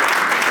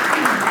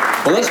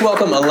Well, let's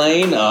welcome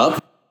Elaine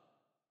up.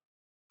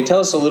 Tell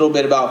us a little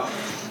bit about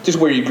just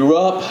where you grew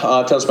up.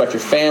 Tell us about your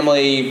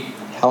family,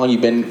 how long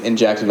you've been in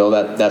Jacksonville,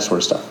 that sort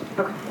of stuff.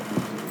 Okay.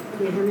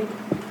 Can you hear me?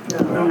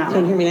 No. Can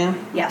you hear me now?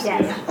 Yes.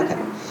 Okay.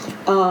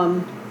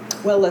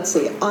 Well, let's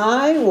see.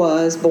 I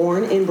was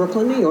born in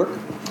Brooklyn, New York.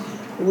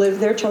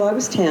 Lived there till I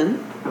was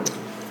 10.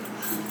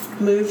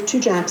 Moved to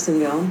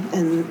Jacksonville,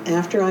 and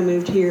after I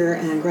moved here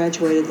and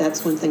graduated,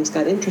 that's when things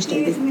got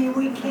interesting. Excuse me,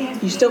 we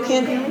can't. You still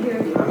can't?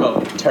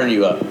 Well, turn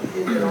you up.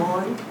 Is it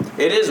on?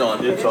 It is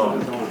on. It's on.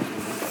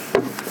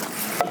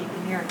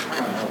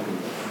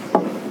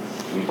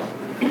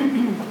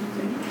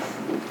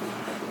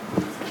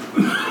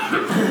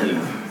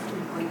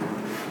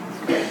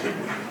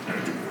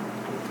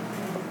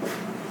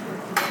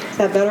 Is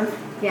that better?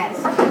 Yes.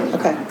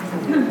 Okay.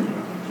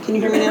 Can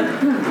you hear me now?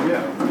 No,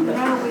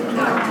 we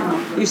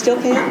can't. You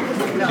still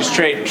can't? Just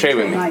trade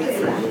with me.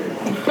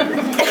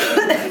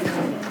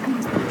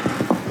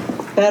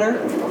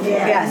 Better?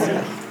 Yes.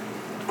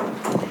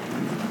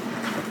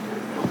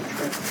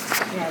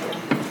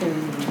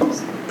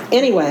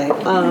 Anyway,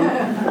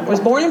 was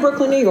born in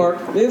Brooklyn, New York,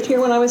 moved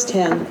here when I was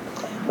 10,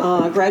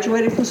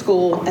 graduated from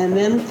school, and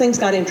then things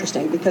got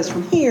interesting because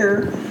from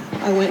here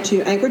I went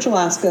to Anchorage,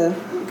 Alaska,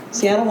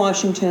 Seattle,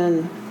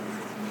 Washington,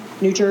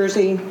 New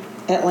Jersey,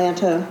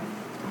 Atlanta,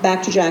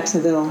 back to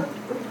Jacksonville,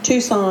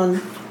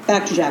 Tucson,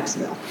 back to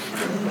Jacksonville.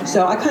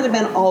 So I kind of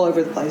been all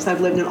over the place. I've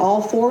lived in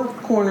all four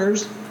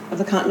corners of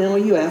the continental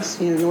U.S.,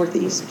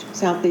 northeast,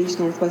 southeast,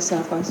 northwest,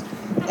 southwest,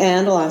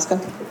 and Alaska.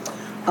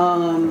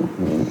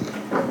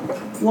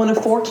 One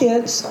of four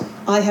kids.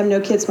 I have no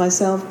kids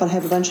myself, but I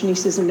have a bunch of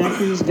nieces and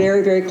nephews,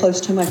 very, very close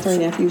to my three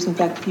nephews. In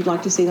fact, if you'd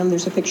like to see them,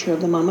 there's a picture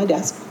of them on my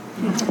desk.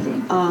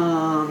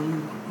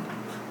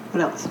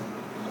 What else?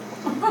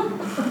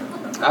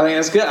 I think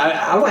that's good.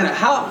 I want to,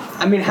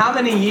 how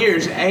many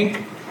years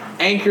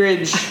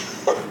Anchorage,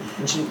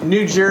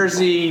 New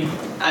Jersey,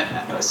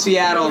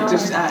 Seattle,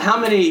 just how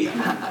many?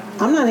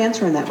 I'm not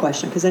answering that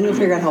question because then you'll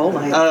figure out how old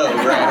I am. Oh,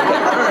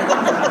 right. All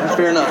right.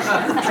 Fair enough.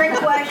 Trick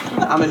question.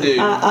 I'm a dude.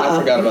 I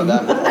forgot about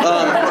that.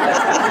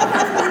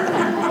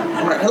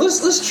 All right,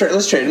 let's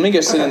trade. Let me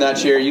go sit in that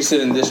chair. You sit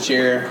in this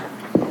chair.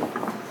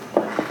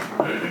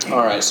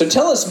 All right. So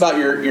tell us about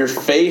your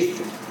faith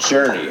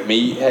journey. I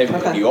mean,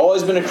 have you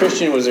always been a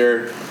Christian?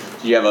 Do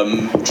you have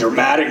a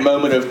dramatic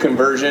moment of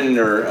conversion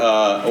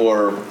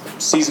or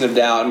season of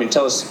doubt? I mean,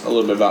 tell us a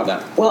little bit about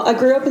that. Well, I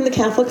grew up in the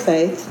Catholic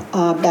faith,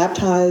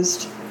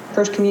 baptized,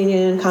 First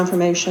Communion,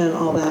 confirmation,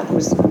 all that. It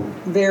was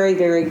very,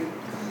 very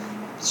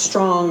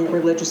strong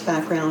religious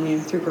background,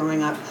 through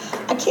growing up.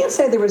 I can't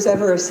say there was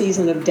ever a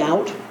season of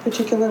doubt,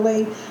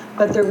 particularly,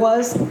 but there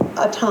was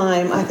a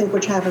time, I think,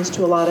 which happens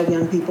to a lot of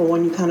young people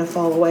when you kind of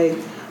fall away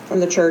from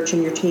the church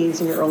in your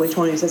teens and your early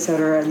 20s, et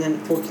cetera, and then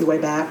work your way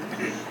back.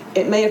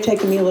 It may have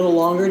taken me a little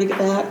longer to get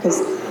back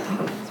because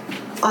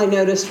I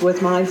noticed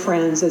with my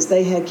friends, as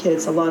they had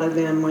kids, a lot of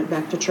them went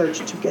back to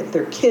church to get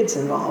their kids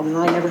involved, and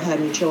I never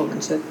had any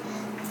children, so it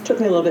took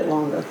me a little bit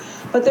longer.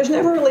 But there's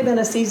never really been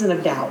a season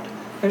of doubt.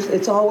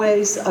 I've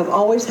always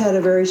had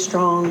a very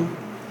strong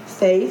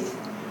faith,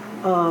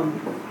 not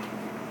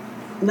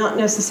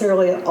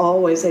necessarily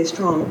always a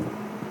strong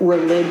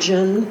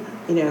religion,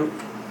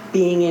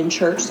 being in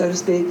church, so to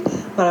speak,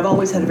 but I've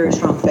always had a very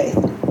strong faith.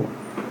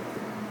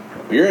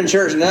 You're in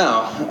church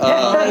now.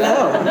 I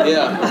know.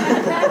 Yeah.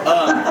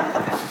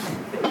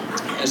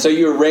 So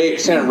you were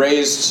raised in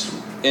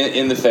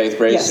the faith,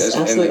 Yes,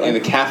 in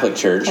the Catholic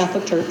Church.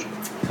 Catholic Church.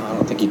 I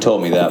don't think you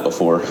told me that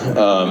before.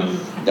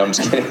 No, I'm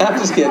just kidding. I'm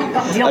just kidding.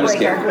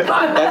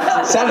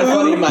 That sounded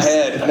funny in my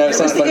head. No, it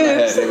sounded funny in my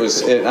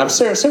head. I'm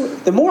serious. So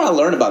the more I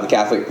learn about the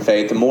Catholic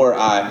faith, the more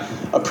I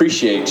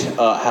appreciate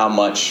how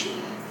much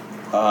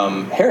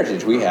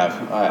heritage we have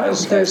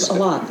as a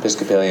lot.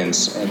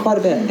 Episcopalians. And, quite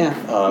a bit, yeah.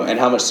 And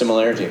how much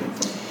similarity.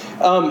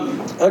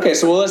 Okay,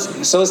 so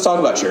let's talk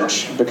about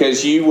church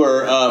because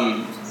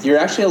you're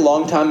actually a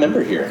longtime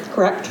member here.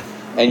 Correct.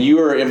 And you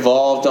were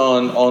involved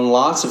on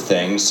lots of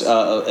things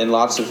in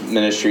lots of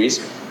ministries,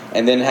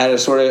 and then had a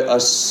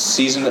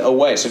season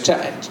away. So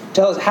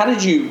tell us, how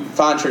did you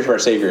find Church of Our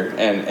Savior,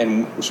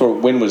 and sort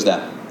of when was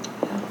that?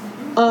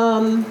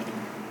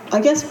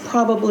 I guess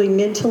probably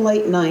mid to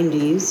late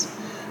 90s.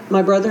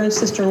 My brother and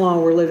sister-in-law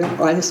were living,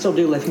 or I still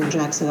do live here in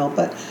Jacksonville,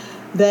 but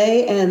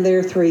they and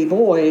their three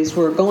boys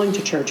were going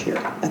to church here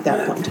at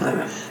that point in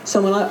time.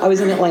 So when I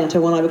was in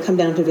Atlanta, when I would come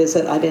down to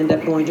visit, I'd end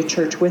up going to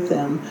church with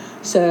them.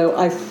 So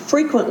I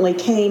frequently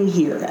came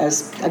here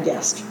as a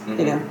guest,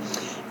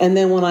 And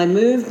then when I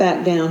moved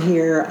back down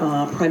here,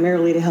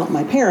 primarily to help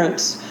my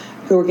parents,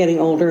 who were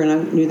getting older, and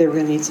I knew they were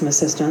going to need some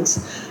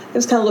assistance, I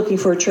was kind of looking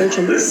for a church,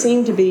 and it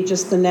seemed to be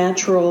just the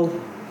natural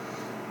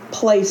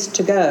place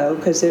to go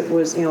because it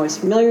was, I was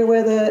familiar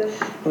with it.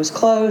 It was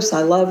close.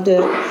 I loved it,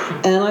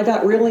 and I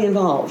got really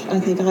involved. I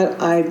think let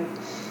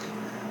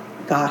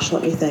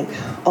me think.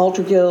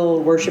 Altar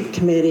Guild, Worship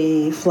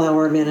Committee,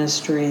 Flower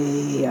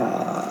Ministry.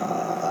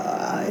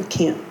 I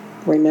can't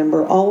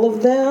remember all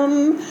of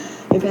them.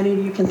 If any of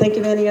you can think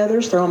of any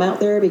others, throw them out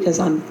there because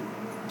I'm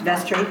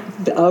Vestry.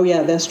 Oh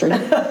yeah, vestry.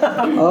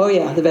 Oh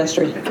yeah, the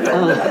vestry.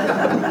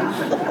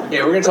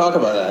 Yeah, we're going to talk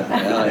about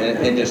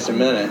that in just a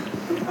minute.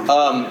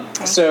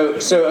 So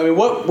I mean,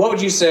 what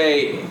would you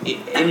say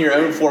in your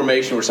own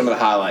formation were some of the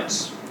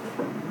highlights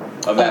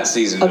of that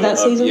season? Of that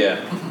season? Yeah.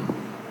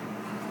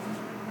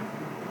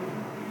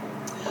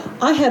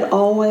 I had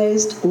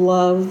always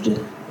loved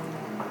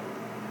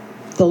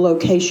the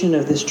location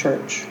of this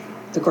church,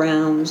 the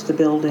grounds, the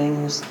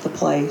buildings, the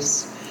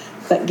place.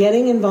 But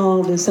getting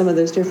involved in some of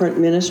those different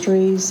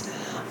ministries,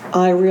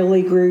 I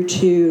really grew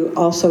to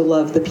also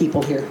love the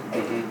people here.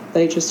 Mm-hmm.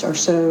 They just are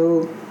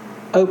so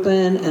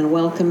open and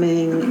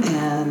welcoming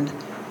and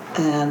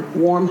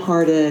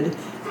warm-hearted,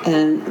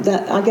 and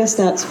that, I guess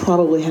that's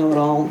probably how it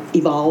all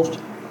evolved.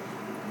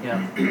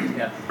 Yeah.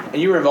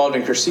 And you were involved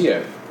in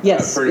Cursillo.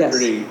 Yes,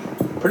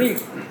 Pretty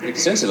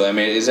extensively. I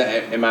mean,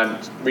 am I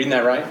reading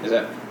that right? Is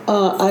that?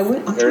 Or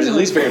is it at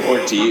least very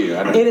important to you?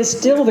 It is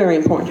still very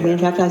important to me. In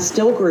fact, I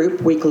still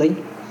group weekly.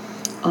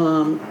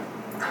 And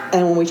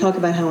when we talk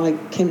about how I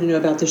came to know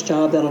about this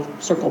job, that'll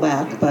circle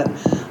back. But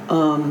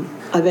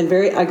I've been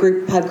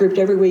have grouped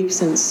every week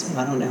since,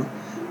 I don't know,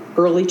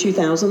 early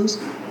 2000s.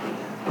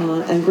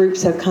 And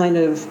groups have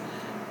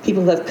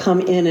people have come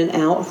in and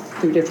out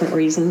through different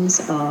reasons,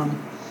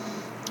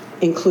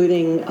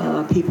 including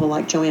people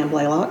like Joanne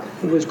Blaylock,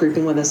 who was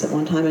grouping with us at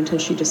one time until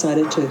she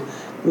decided to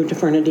move to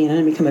Fernandina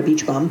and become a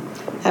beach bum.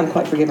 Haven't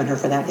quite forgiven her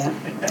for that yet.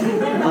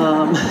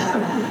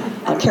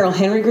 Carol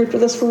Henry grouped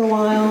with us for a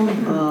while.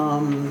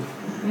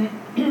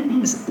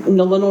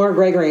 Lenore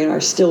Gregory and I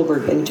are still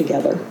grouping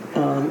together.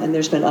 And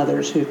there's been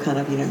others who kind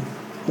of,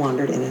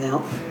 wandered in and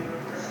out.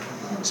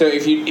 So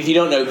if you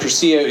don't know,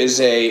 Cursillo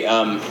is a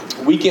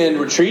weekend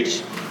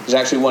retreat. There's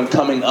actually one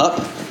coming up.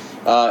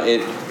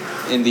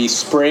 In the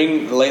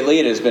spring lately,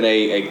 it has been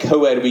a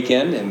co-ed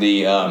weekend. In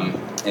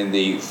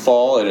the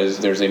fall,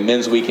 there's a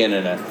men's weekend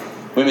and a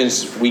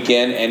women's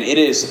weekend, and it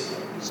is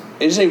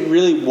a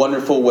really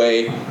wonderful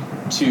way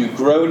to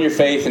grow in your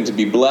faith and to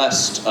be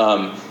blessed.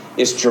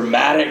 It's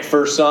dramatic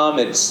for some.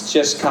 It's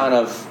just kind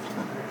of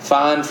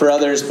fine for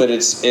others, but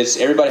it's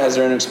everybody has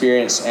their own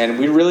experience, and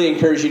we really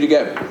encourage you to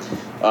go.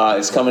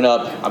 It's coming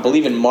up, I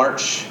believe, in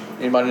March.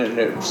 Anybody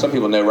know? Some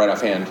people know right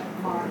offhand.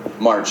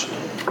 March.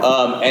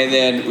 And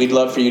then we'd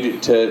love for you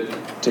to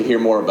hear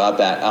more about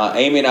that.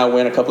 Amy and I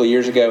went a couple of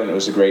years ago, and it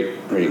was a great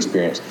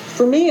experience.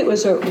 For me, it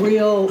was a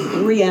real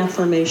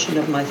reaffirmation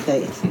of my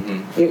faith.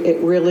 Mm-hmm. It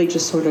really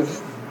just sort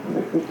of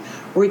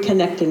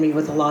reconnected me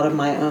with a lot of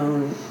my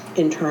own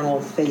internal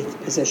faith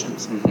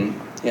positions.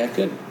 Mm-hmm. Yeah,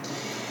 good.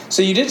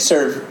 So you did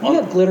serve. You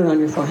have glitter on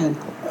your forehead.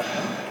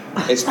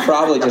 It's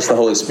probably just the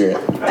Holy Spirit.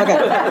 Okay.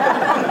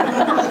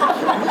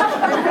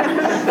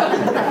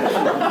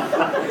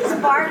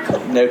 Spark.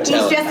 No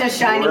telling. He's just a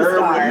shining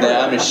star.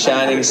 No, I'm a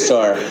shining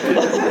star.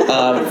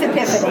 It's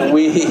epiphany.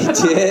 We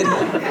did.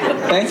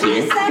 Thank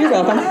you. You're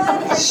welcome.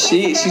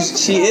 She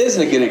is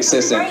a good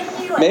assistant.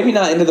 Maybe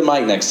not into the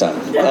mic next time.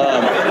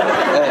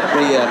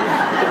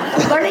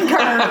 Learning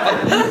curve.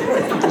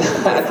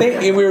 I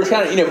think we were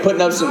kind of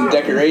putting up some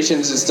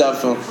decorations and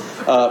stuff,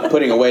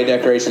 putting away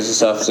decorations and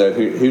stuff. So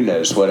who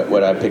knows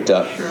what I picked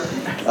up.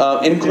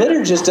 And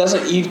glitter just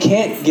you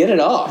can't get it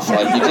off.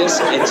 Like it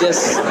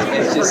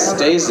just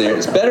stays there.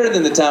 It's better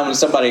than the time when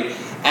somebody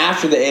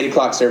after the 8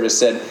 o'clock service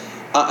said,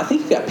 "I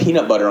think you got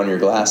peanut butter on your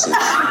glasses."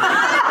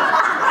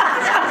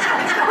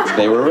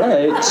 They were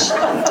right.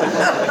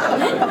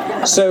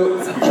 So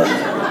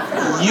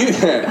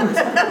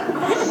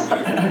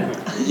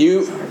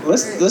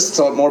let's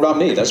talk more about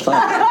me. That's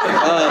fine.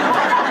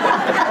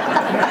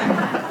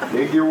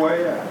 Dig your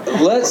way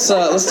out. Let's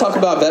talk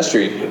about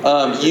vestry.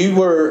 You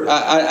were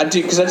I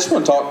do because I just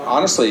want to talk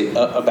honestly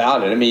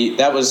about it. I mean,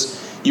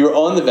 you were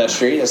on the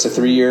vestry. That's a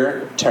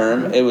 3-year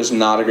term. It was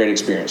not a great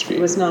experience for you.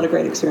 It was not a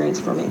great experience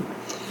for me.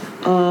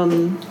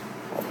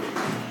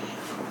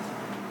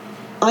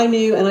 I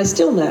knew, and I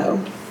still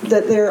know,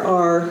 that there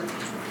are,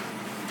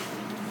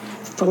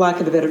 for lack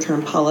of a better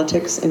term,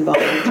 politics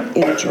involved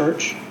in a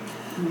church.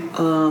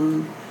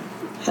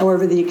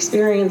 However, the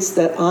experience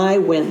that I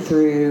went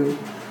through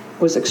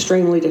was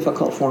extremely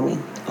difficult for me.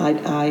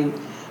 I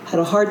had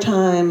a hard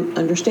time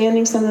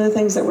understanding some of the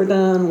things that were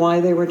done, why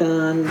they were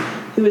done,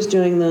 who was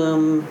doing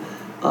them,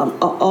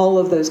 all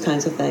of those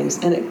kinds of things.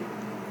 And it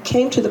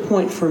came to the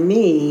point for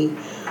me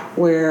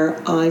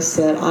where I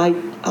said, I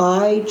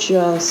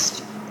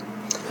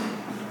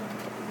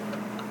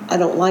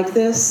don't like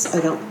this.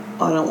 I don't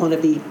want to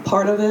be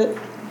part of it.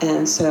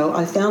 And so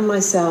I found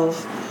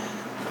myself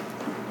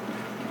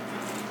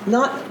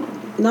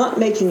not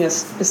making a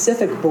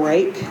specific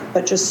break,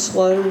 but just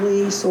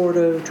slowly sort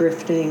of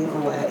drifting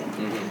away.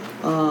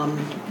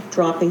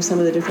 Dropping some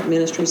of the different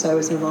ministries I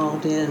was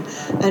involved in,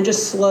 and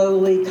just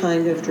slowly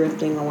kind of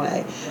drifting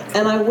away.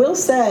 And I will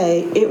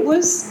say it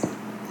was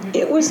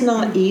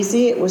not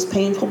easy. It was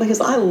painful because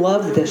I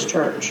loved this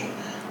church.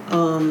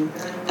 And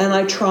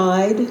I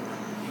tried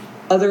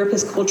other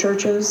Episcopal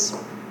churches,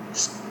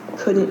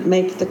 couldn't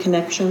make the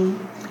connection.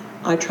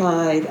 I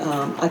tried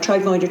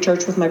going to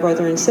church with my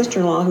brother and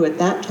sister-in-law, who at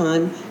that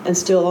time, and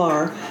still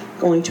are,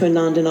 going to a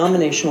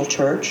non-denominational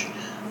church.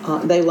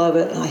 They love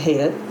it, I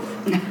hate it.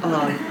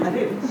 I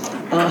do.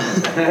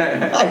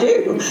 I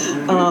do.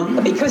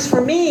 Because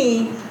for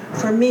me,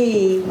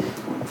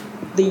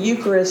 the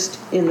Eucharist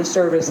in the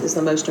service is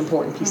the most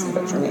important piece of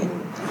it for me.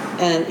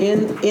 And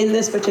in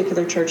this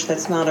particular church,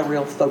 that's not a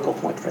real focal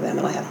point for them,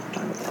 and I had a hard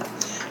time with that.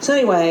 So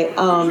anyway,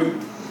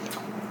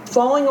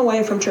 falling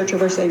away from Church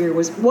of Our Savior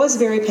was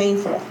very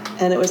painful.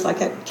 And it was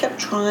like I kept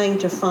trying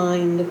to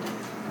find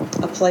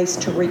a place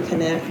to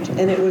reconnect,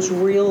 and it was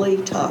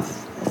really tough.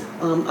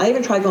 I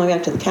even tried going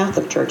back to the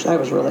Catholic Church. That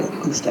was really a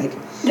mistake.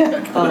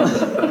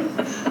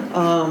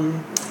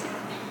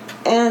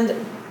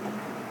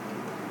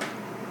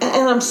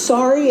 And I'm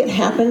sorry it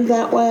happened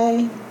that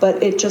way,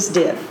 but it just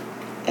did.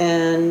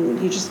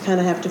 And you just kind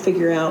of have to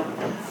figure out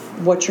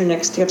what your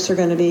next steps are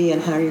going to be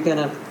and how you're going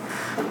to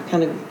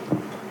kind of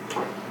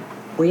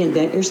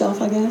reinvent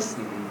yourself, I guess.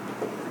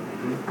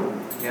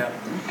 Yeah.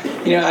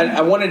 You know,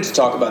 I wanted to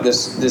talk about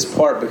this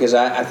part because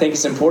I think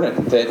it's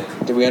important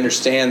that we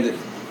understand that,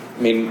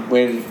 I mean,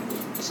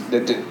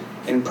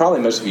 and probably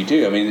most of you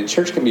do, I mean, the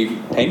church can be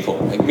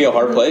painful. It can be a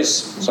hard place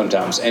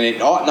sometimes, and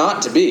it ought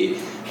not to be.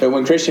 But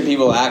when Christian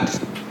people act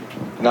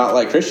not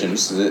like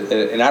Christians,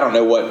 and I don't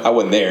know I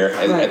wasn't there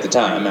at the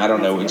time. I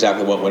don't know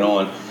exactly what went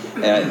on,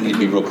 and I need to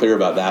be real clear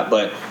about that.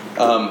 But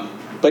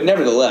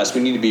nevertheless,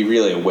 we need to be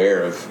really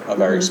aware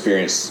of our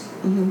experience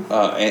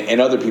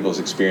and other people's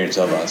experience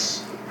of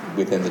us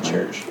within the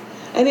church.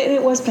 And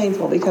it was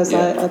painful because,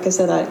 like I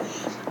said,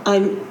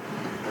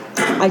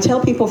 I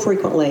tell people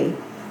frequently,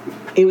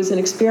 it was an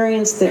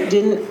experience that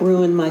didn't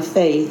ruin my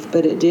faith,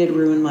 but it did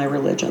ruin my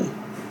religion,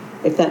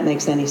 if that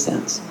makes any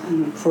sense.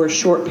 For a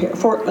short period,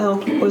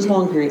 it was a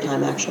long period of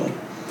time actually,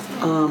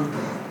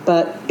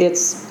 but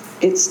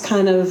it's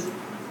kind of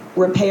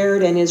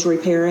repaired and is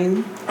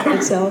repairing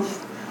itself.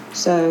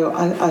 So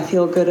I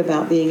feel good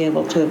about being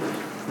able to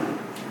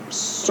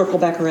circle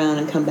back around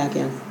and come back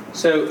in.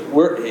 So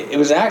it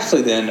was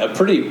actually then a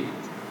pretty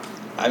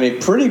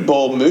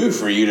bold move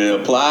for you to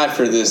apply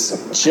for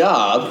this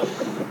job.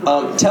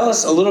 Tell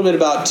us a little bit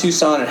about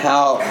Tucson and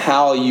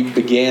how you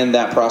began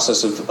that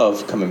process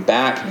of coming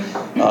back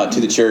to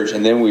the church,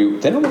 and then I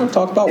want to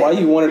talk about why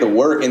you wanted to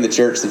work in the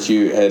church that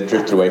you had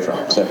drifted away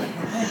from. So,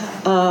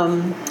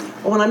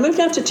 when I moved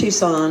out to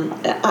Tucson,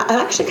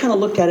 I actually kind of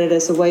looked at it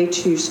as a way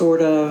to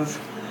sort of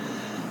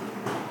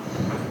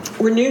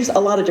renew a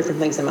lot of different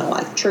things in my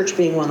life, church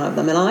being one of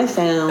them. And I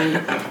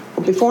found,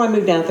 before I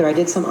moved out there, I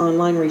did some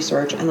online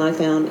research, and I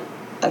found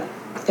a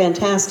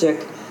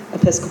fantastic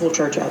Episcopal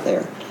church out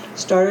there.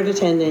 Started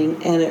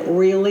attending, and it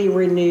really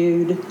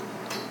renewed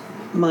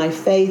my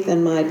faith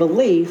and my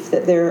belief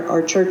that there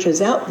are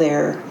churches out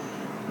there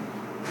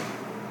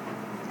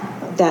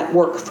that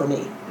work for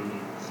me,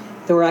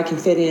 where I can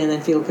fit in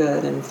and feel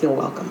good and feel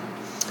welcome.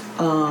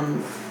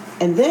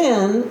 And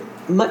then,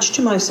 much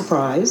to my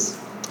surprise,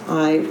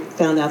 I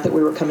found out that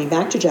we were coming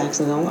back to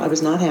Jacksonville. I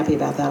was not happy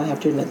about that, I have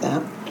to admit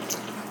that.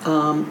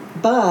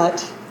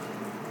 But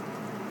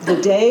the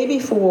day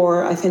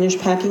before I finished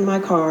packing my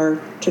car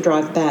to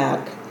drive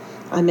back,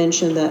 I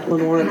mentioned that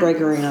Lenora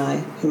Gregory and I,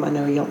 whom I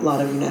know a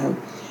lot of you know,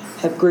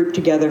 have grouped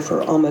together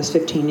for almost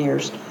 15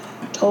 years,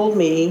 told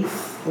me,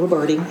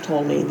 Roberti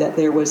told me, that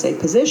there was a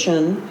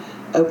position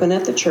open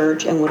at the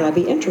church and would I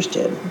be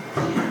interested.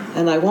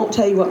 And I won't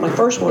tell you what my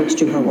first words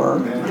to her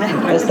were,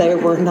 as they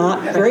were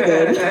not very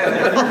good.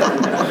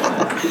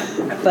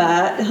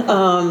 But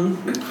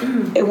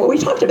we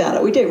talked about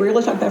it. We did. We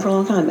really talked about it for a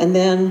long time. And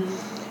then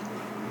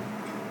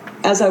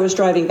as I was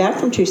driving back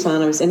from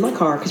Tucson, I was in my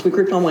car, because we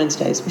grouped on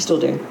Wednesdays. We still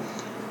do.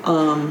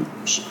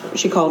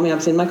 She called me. I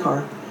was in my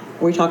car.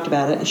 We talked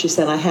about it. And she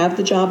said, I have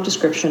the job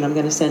description. I'm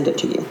going to send it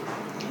to you.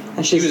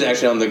 And she was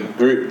actually on the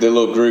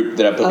little group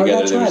that I put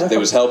together that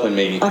was helping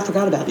me. I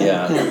forgot about that.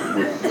 Yeah,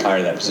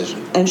 hire that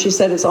position. And she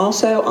said it's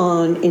also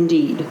on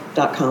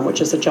Indeed.com,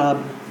 which is a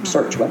job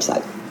search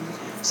website.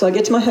 So I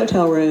get to my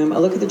hotel room, I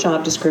look at the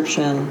job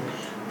description,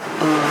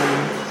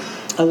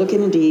 I look at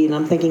Indeed, and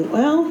I'm thinking,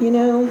 well,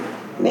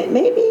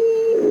 maybe.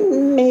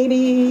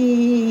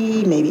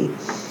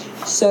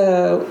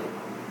 So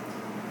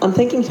I'm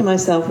thinking to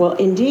myself, well,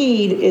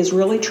 Indeed is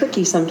really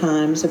tricky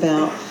sometimes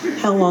about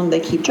how long they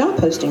keep job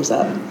postings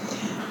up.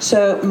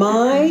 So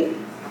my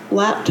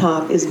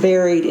laptop is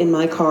buried in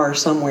my car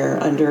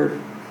somewhere under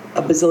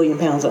a bazillion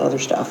pounds of other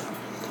stuff.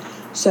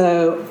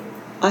 So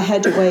I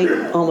had to wait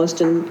close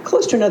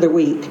to another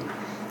week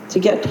to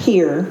get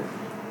here,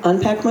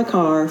 unpack my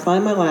car,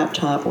 find my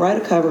laptop,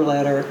 write a cover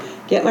letter,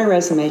 get my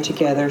resume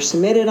together,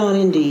 submit it on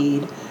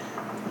Indeed,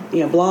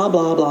 blah,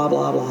 blah, blah,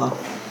 blah, blah,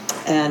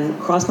 and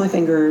cross my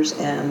fingers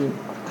and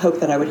hope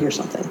that I would hear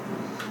something.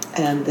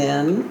 And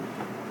then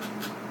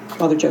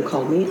Father Joe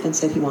called me and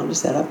said he wanted to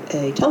set up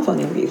a telephone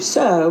interview.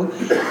 So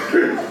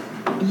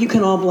you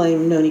can all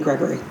blame Noni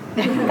Gregory.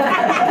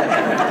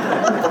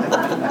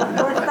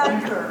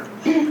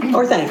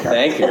 Or thank her.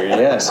 Thank her,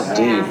 yes,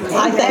 indeed.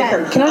 I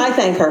thank her. I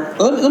thank her.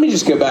 Let me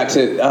just go back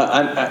to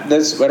I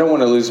don't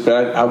want to lose,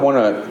 but I want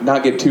to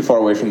not get too far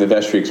away from the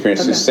vestry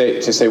experience.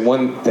 Okay. To say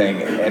one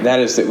thing, and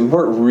that is that we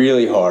worked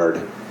really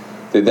hard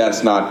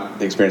that's not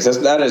the experience.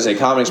 That is a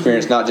common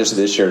experience, not just at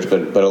this church,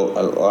 but a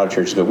lot of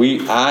churches. But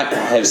I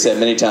have said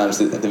many times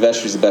that the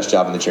vestry is the best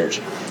job in the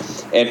church.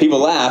 And people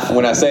laugh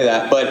when I say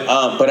that,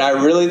 but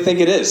I really think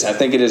it is. I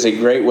think it is a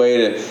great way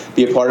to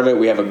be a part of it.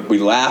 We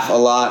laugh a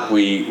lot.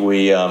 We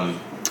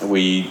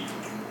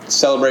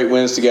celebrate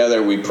wins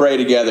together. We pray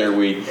together.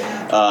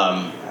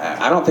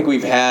 I don't think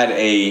we've had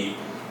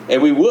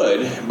and we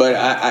would,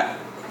 but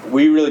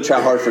we really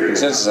try hard for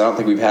consensus. I don't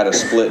think we've had a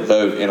split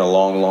vote in a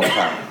long, long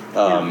time.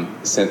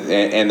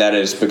 And that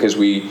is because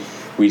we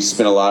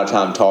spend a lot of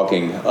time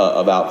talking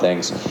about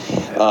things.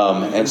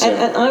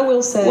 And I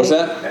will say, what's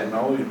that? Hadn't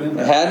always been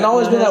that. Hadn't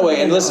always been that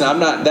way. And listen, I'm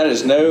not. That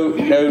is no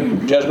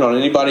judgment on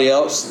anybody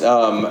else.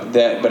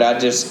 But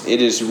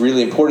it is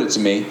really important to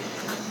me.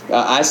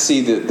 I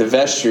see the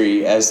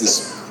vestry as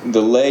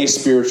the lay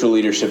spiritual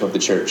leadership of the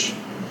church,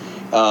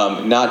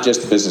 not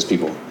just the business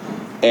people.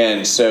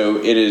 And so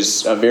it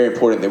is very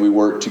important that we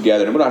work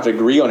together. And we don't have to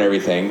agree on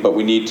everything, but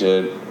we need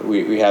to.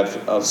 We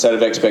have a set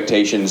of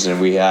expectations, and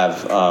we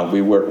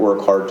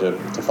work hard to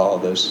follow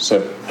those.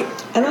 So.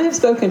 And I have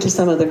spoken to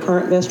some of the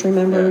current vestry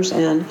members,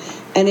 and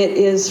it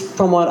is,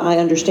 from what I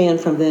understand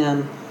from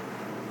them,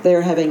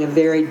 they're having a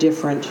very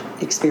different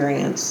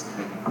experience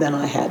than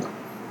I had,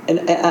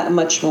 and a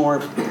much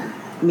more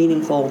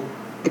meaningful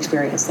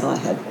experience than I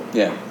had.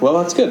 Yeah, well,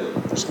 that's good.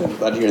 That's good.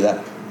 Glad to hear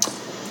that.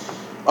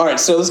 All right,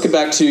 so let's get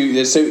back to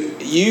this. So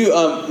you,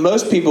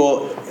 most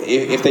people,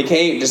 if they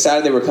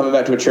decided they were coming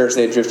back to a church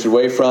they had drifted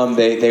away from,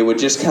 they would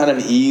just kind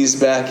of ease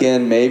back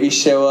in, maybe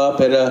show up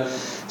at a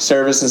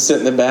service and sit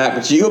in the back,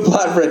 but you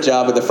applied for a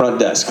job at the front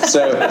desk.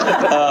 So,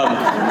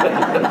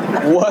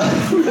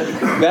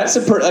 that's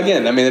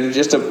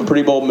just a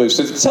pretty bold move.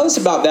 So tell us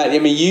about that. I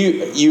mean,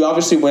 you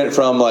obviously went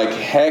from like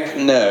heck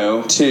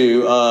no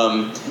to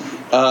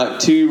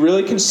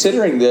really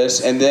considering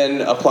this and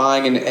then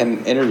applying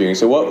and interviewing.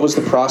 So what was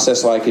the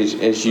process like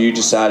as you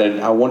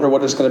decided, I wonder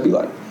what it's going to be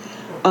like?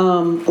 A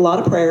lot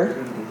of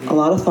prayer, a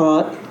lot of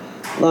thought,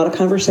 a lot of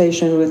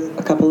conversation with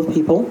a couple of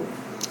people.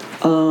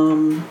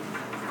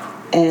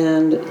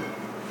 And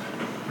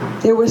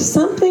there was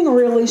something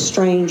really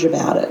strange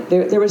about it.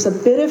 There was a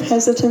bit of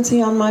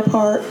hesitancy on my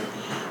part,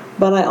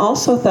 but I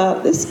also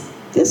thought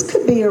this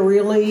could be a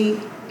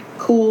really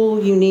cool,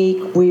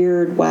 unique,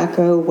 weird,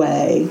 wacko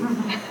way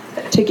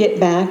to get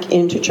back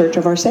into Church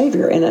of Our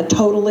Savior in a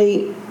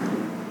totally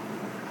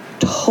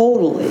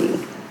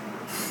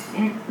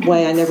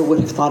way I never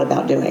would have thought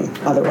about doing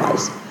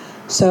otherwise.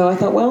 So I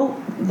thought, well,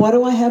 what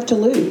do I have to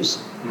lose?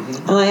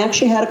 Mm-hmm. And I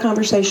actually had a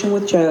conversation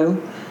with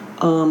Joe.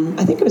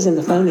 I think it was in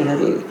the phone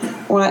interview,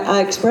 where I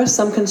expressed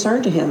some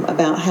concern to him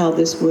about how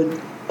this would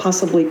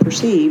possibly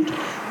perceived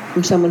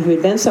from someone who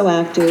had been so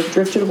active,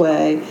 drifted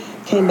away,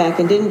 came back,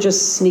 and didn't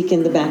just sneak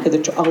in the back of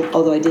the church,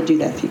 although I did do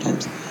that a few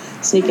times,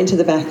 sneak into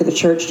the back of the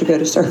church to go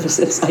to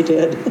services. I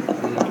did.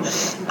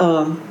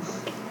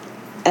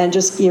 And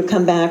just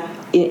come back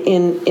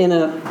in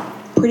a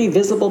pretty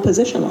visible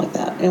position like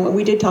that. And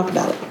we did talk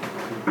about it.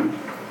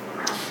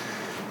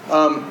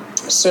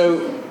 So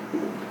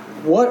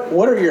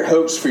what are your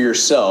hopes for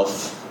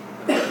yourself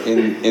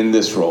in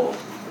this role?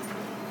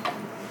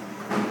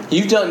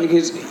 You've done,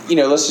 because,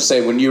 let's just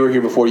say when you were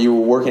here before, you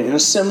were working in a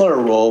similar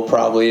role,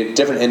 probably a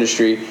different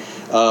industry,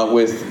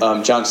 with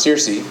John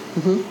Searcy,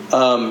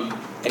 mm-hmm.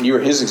 And you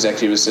were his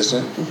executive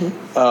assistant.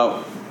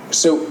 Mm-hmm.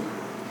 So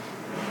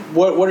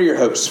what are your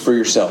hopes for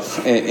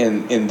yourself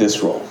in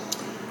this role?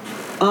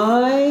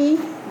 I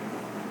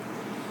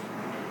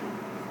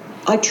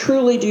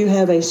truly do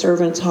have a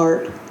servant's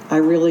heart. I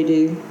really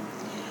do.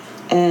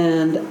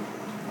 And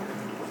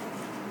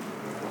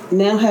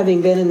now,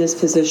 having been in this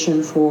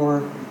position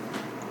for,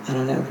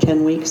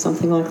 10 weeks,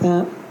 something like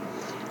that,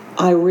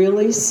 I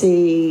really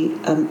see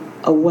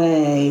a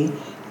way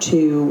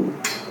to,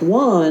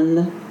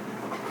 one,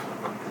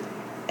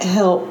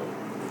 help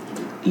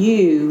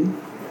you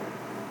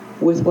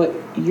with what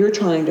you're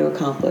trying to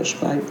accomplish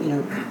by,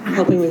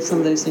 helping with some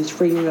of those things,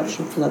 freeing you up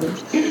from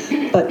others.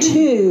 But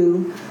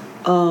two,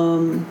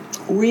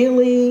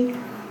 really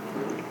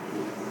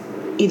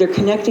either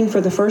connecting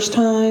for the first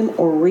time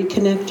or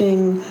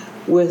reconnecting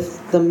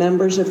with the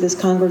members of this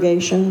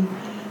congregation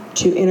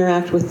to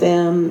interact with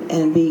them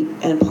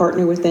and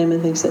partner with them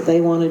in things that they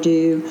want to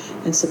do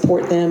and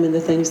support them in the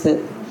things that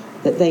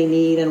they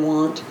need and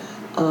want,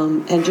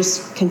 and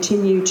just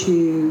continue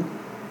to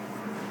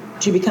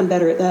become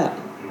better at that.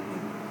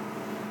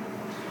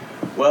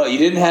 Well, you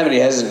didn't have any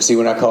hesitancy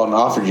when I called and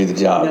offered you the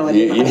job. No, I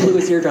didn't. I blew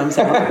his eardrums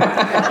out.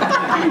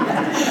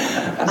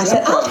 I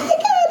said, I'll take it.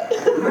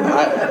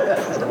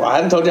 I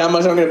hadn't told you how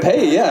much I'm going to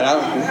pay you yet.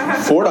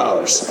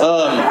 $4.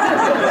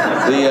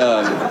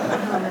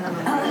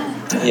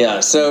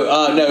 So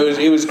no,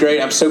 it was great.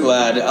 I'm so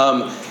glad.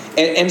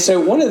 And so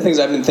one of the things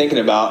I've been thinking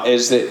about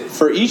is that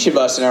for each of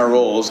us in our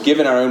roles,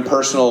 given our own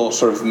personal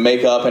sort of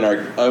makeup and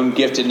our own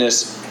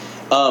giftedness,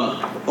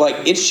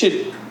 it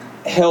should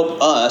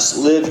help us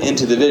live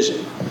into the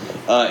vision.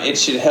 It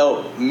should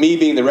help me,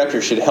 being the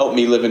rector, should help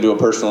me live into a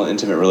personal,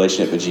 intimate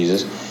relationship with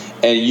Jesus.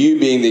 And you,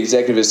 being the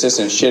executive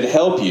assistant, should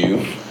help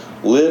you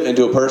live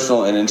into a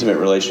personal and intimate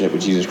relationship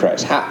with Jesus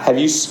Christ. Have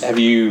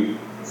you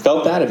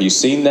felt that? Have you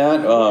seen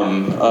that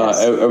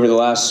over the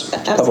last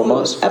couple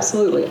months?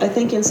 Absolutely. I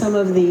think in some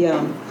of the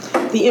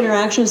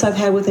interactions I've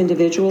had with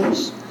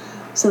individuals,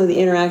 some of the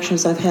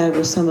interactions I've had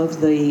with some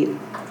of the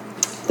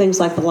things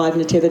like the Live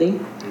Nativity,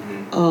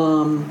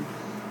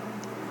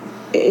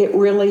 it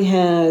really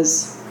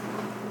has,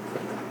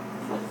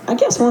 I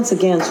guess, once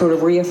again, sort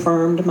of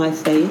reaffirmed my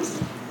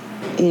faith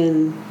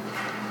in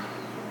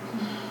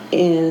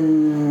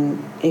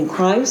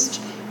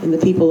Christ, in the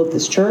people of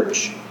this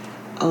church,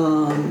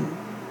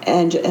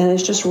 and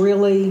it's just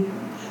really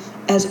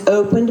has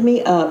opened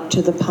me up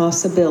to the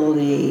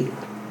possibility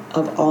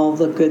of all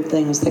the good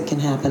things that can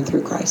happen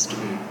through Christ.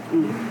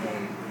 Into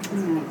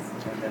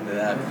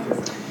that.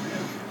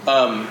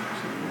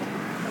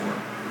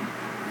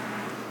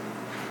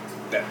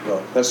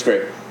 Well, that's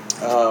great.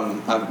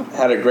 I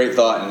had a great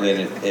thought, and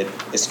then it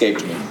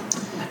escaped me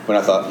when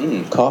I thought,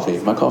 coffee.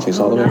 My coffee's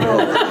all the way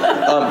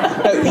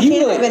there. You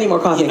can't have any more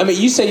coffee. I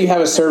mean, you say you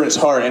have a servant's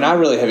heart, and I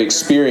really have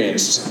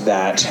experienced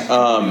that.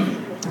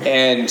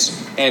 And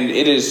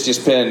it has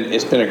just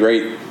been a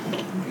great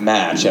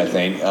match, I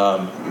think.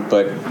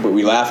 But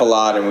we laugh a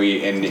lot,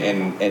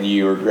 and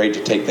you are great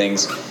to take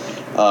things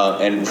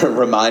and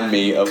remind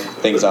me of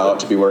things I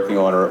ought to be working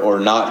on or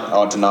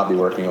ought to not be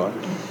working on.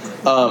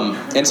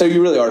 And so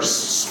you really are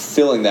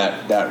filling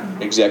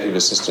that executive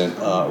assistant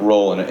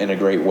role in a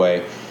great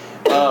way.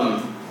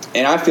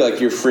 And I feel like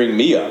you're freeing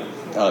me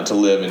up to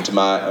live into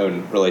my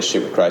own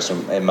relationship with Christ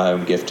and my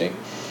own gifting.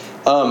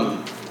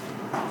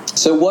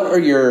 So what are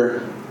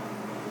your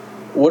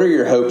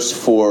hopes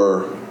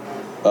for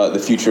the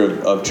future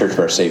of Church of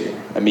Our Savior?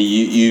 I mean,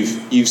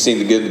 you've seen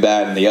the good, the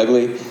bad, and the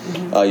ugly.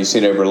 You've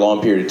seen it over a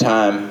long period of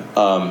time,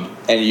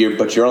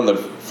 but you're on the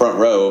front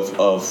row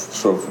of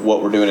sort of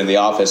what we're doing in the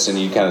office, and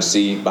you kind of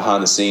see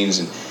behind the scenes.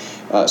 And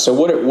so,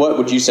 what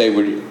would you say?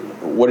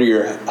 What are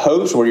your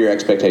hopes? What are your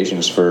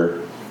expectations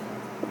for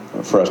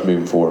us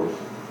moving forward?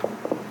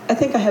 I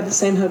think I have the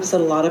same hopes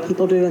that a lot of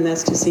people do, and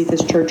that's to see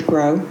this church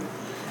grow.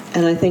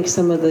 And I think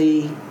some of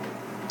the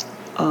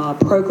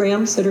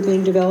programs that are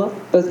being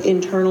developed, both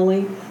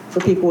internally for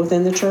people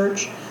within the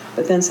church,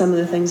 but then some of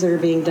the things that are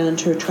being done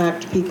to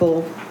attract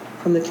people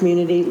from the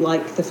community,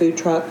 like the food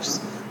trucks,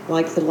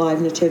 like the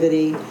Live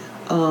Nativity,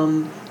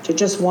 to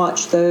just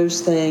watch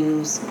those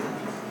things,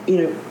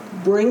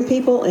 bring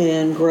people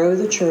in, grow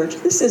the church.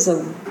 This is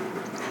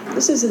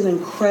an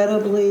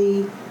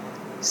incredibly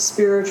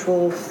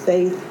spiritual,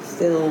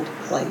 faith-filled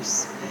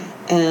place.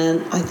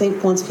 And I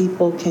think once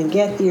people can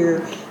get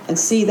here and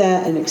see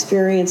that and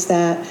experience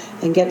that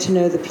and get to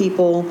know the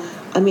people,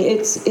 I mean,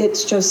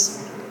 it's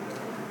just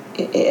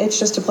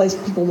a place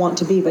people want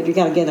to be, but you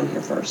got to get them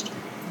here first.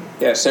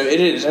 Yeah, so it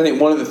is. I think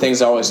one of the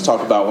things I always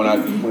talk about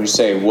when we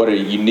say what a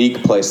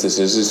unique place this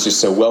is just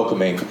so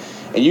welcoming,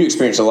 and you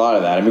experienced a lot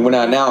of that. I mean, when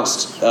I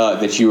announced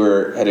that you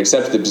had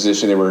accepted the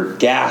position, there were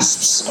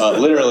gasps,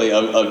 literally,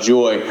 of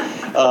joy,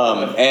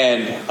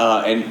 and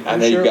I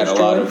know you've gotten a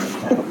lot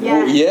of.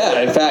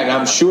 Yeah, in fact,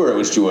 I'm sure it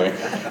was joy,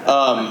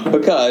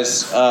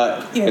 because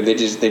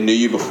they knew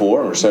you before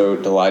and were so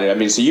delighted. I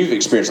mean, so you've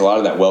experienced a lot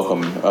of that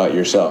welcome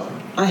yourself.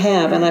 I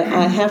have, and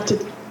I have to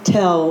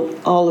tell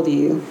all of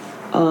you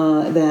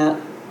that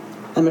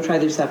I'm going to try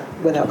to do this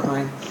without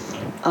crying.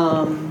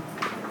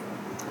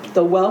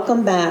 The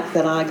welcome back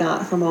that I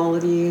got from all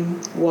of you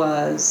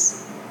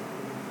was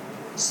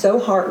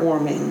so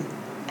heartwarming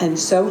and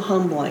so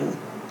humbling.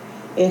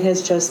 It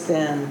has just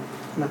been,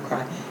 I'm going to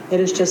cry. It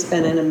has just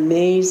been an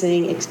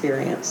amazing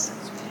experience.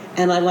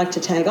 And I'd like to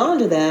tag on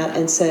to that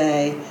and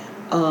say,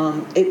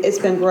 it's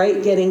been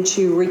great getting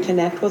to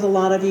reconnect with a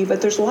lot of you,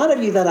 but there's a lot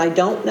of you that I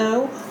don't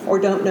know or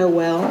don't know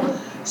well.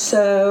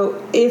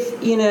 So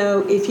if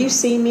you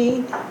see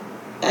me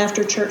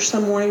after church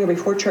some morning or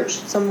before church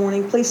some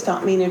morning, please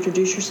stop me and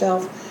introduce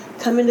yourself.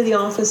 Come into the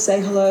office, say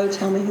hello,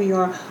 tell me who you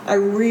are. I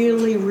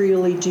really,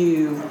 really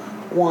do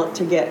want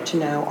to get to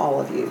know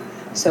all of you.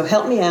 So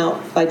help me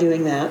out by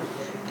doing that,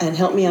 and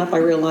help me out by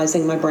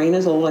realizing my brain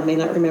is old. I may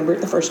not remember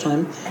it the first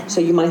time,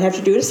 so you might have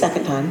to do it a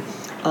second time.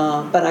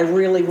 But I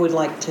really would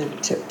like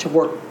to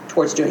work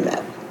towards doing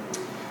that.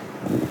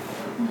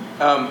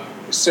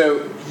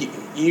 So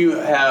you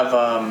have,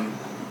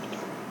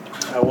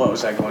 what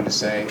was I going to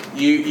say?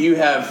 You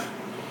have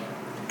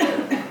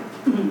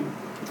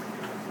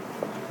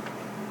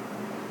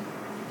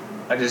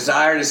a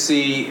desire to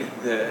see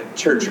the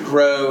church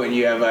grow, and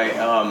you have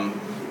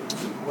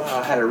wow,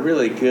 I had a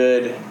really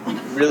good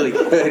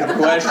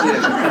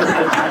question.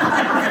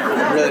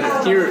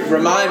 Can you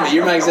remind me?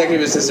 You're my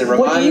executive assistant.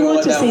 What do you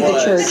want to see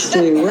the church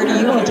do? Where do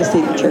you want to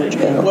see the church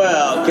go?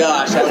 Well,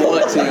 gosh, I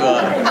want to.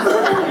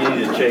 You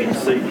need to change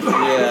seats.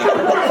 Yeah.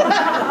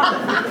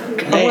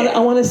 I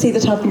want to see the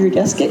top of your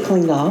desk get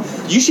cleaned off.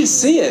 You should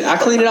see it. I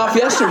cleaned it off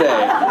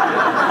yesterday.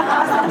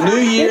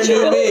 New year,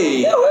 new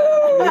me.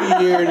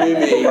 New year, new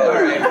me. All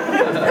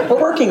right.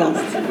 We're working on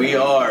it. We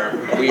are.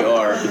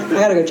 I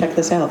gotta go check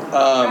this out.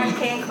 Trash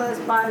can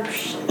closed by.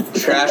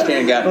 Trash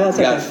can got Well,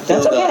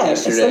 filled up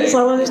yesterday. It's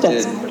not on his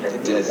desk.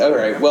 did. All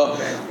right. Well,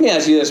 let me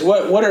ask you this: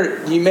 what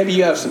are you? Maybe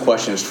you have some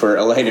questions for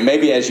Elaine, and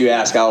maybe as you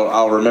ask,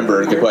 I'll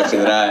remember the question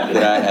that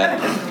I had.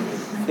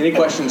 Any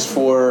questions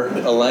for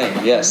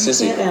Elaine? Yes,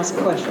 Sissy. Can't ask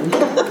a question. I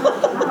don't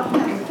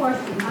have a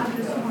question. I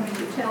just wanted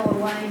to tell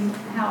Elaine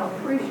how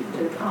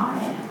appreciative I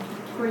am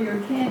for your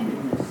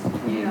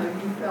candidness. You know,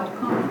 you felt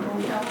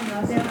comfortable telling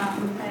us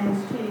about the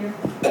past year,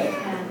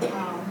 and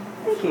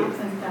Thank you. I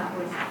think that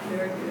was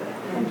very good.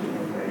 Thank you.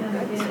 And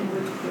again,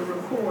 with the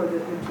rapport that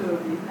the two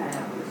of you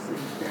have, this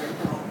is very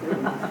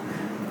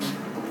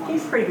helpful.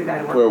 He's pretty good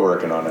at it. We're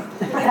working on it.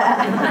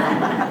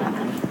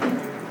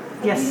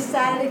 You Yes.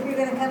 decided if you're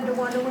going to come to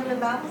Wonder Women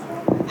Bible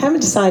School?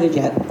 Haven't decided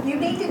yet. You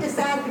need to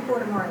decide before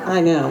tomorrow night.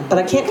 I know, but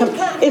I can't You come.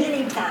 can come If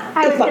anytime.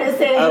 I was If I- going to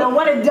say,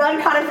 what a done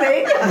kind of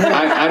thing.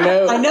 I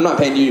know. I'm not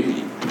paying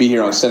you to be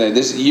here on Sunday.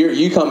 This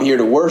you come here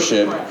to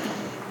worship,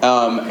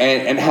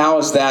 and how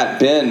has that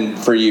been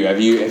for you?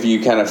 Have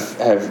you kind of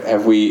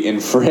have we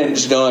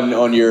infringed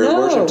on your No.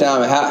 worship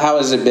time? How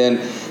has it been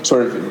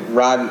sort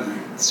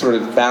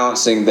of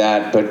balancing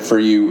that, but for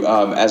you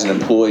as an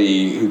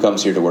employee who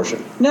comes here to worship?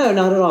 No,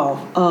 not at all.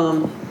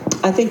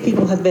 I think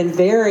people have been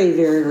very,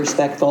 very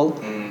respectful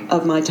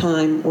of my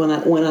time when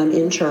I'm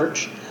in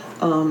church,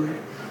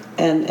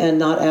 and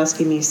not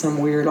asking me some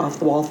weird off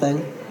the wall thing,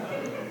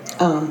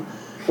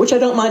 which I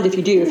don't mind if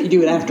you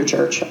do it after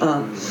church.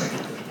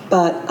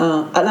 But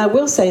and I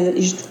will say that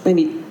you should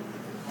maybe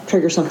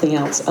trigger something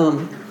else.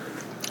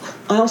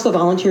 I also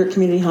volunteer at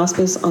Community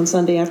Hospice on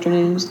Sunday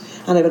afternoons,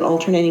 and I have an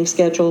alternating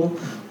schedule.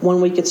 One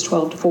week it's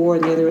 12 to 4,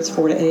 and the other it's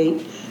 4 to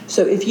 8.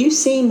 So if you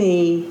see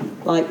me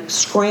like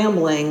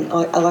scrambling,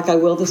 like I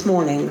will this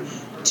morning,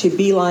 to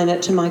beeline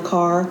it to my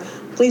car,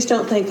 please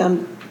don't think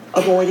I'm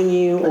avoiding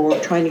you or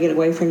trying to get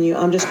away from you.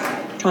 I'm just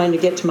trying to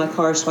get to my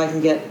car so I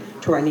can get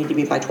to where I need to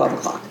be by 12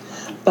 o'clock.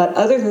 But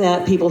other than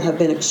that, people have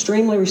been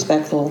extremely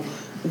respectful,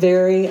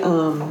 very,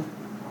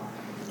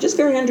 just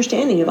very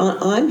understanding of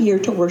I'm here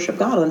to worship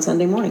God on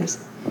Sunday mornings.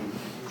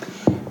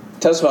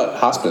 Tell us about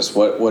hospice.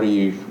 What do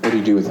you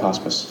do with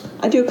hospice?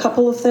 I do a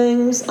couple of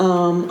things.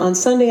 On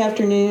Sunday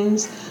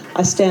afternoons,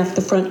 I staff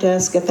the front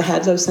desk at the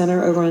Hadlow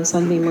Center over on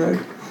Sunbeam Road.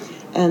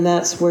 And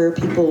that's where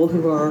people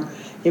who are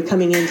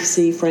coming in to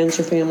see friends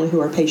or family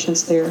who are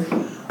patients there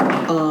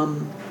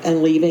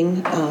and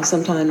leaving,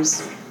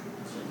 sometimes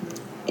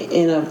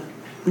in a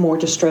more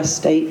distressed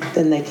state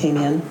than they came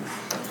in.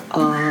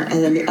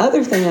 And then the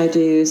other thing I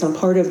do is I'm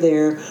part of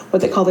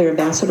what they call their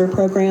ambassador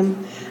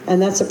program. And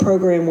that's a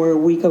program where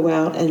we go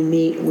out and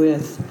meet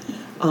with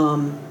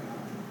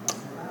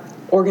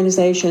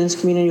organizations,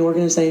 community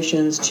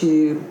organizations,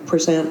 to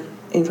present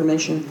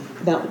information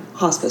about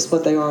hospice,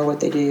 what they are, what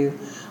they do.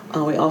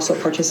 We also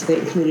participate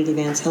in community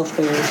events, health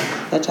fairs,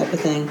 that type of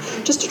thing,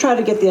 just to try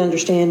to get the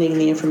understanding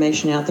and the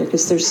information out there,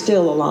 because there's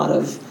still a lot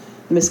of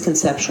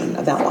misconception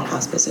about what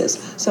hospice is.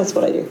 So that's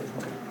what I do.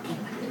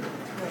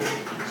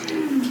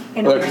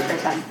 In all your spare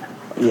time.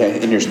 Yeah,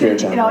 in your spare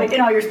time. In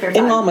all your spare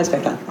time. In all my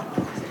spare time.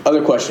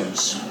 Other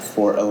questions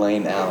for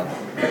Elaine Allen?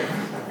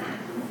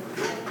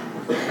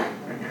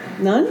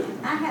 None?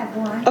 I have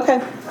one.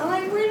 Okay.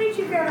 Elaine, where did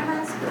you go to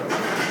high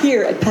school?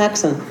 Here at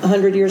Paxson,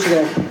 100 years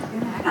ago.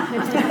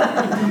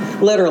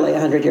 Literally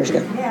 100 years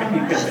ago. Yeah,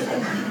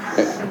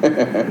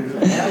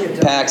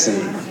 Paxson.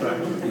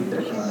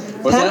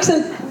 What's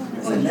Paxson? that?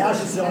 Now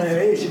she's telling her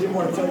age. She didn't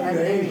want to tell you her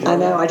age. I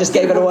know, I just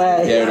gave it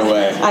away. Gave it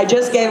away. I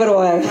just gave it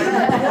away.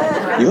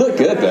 You look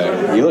good,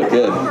 though. You look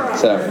good.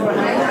 So.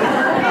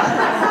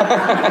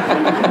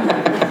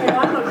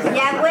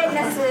 yeah,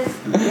 witnesses.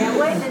 Yeah,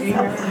 witnesses.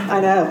 I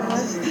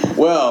know.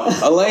 Well,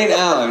 Elaine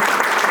Allen.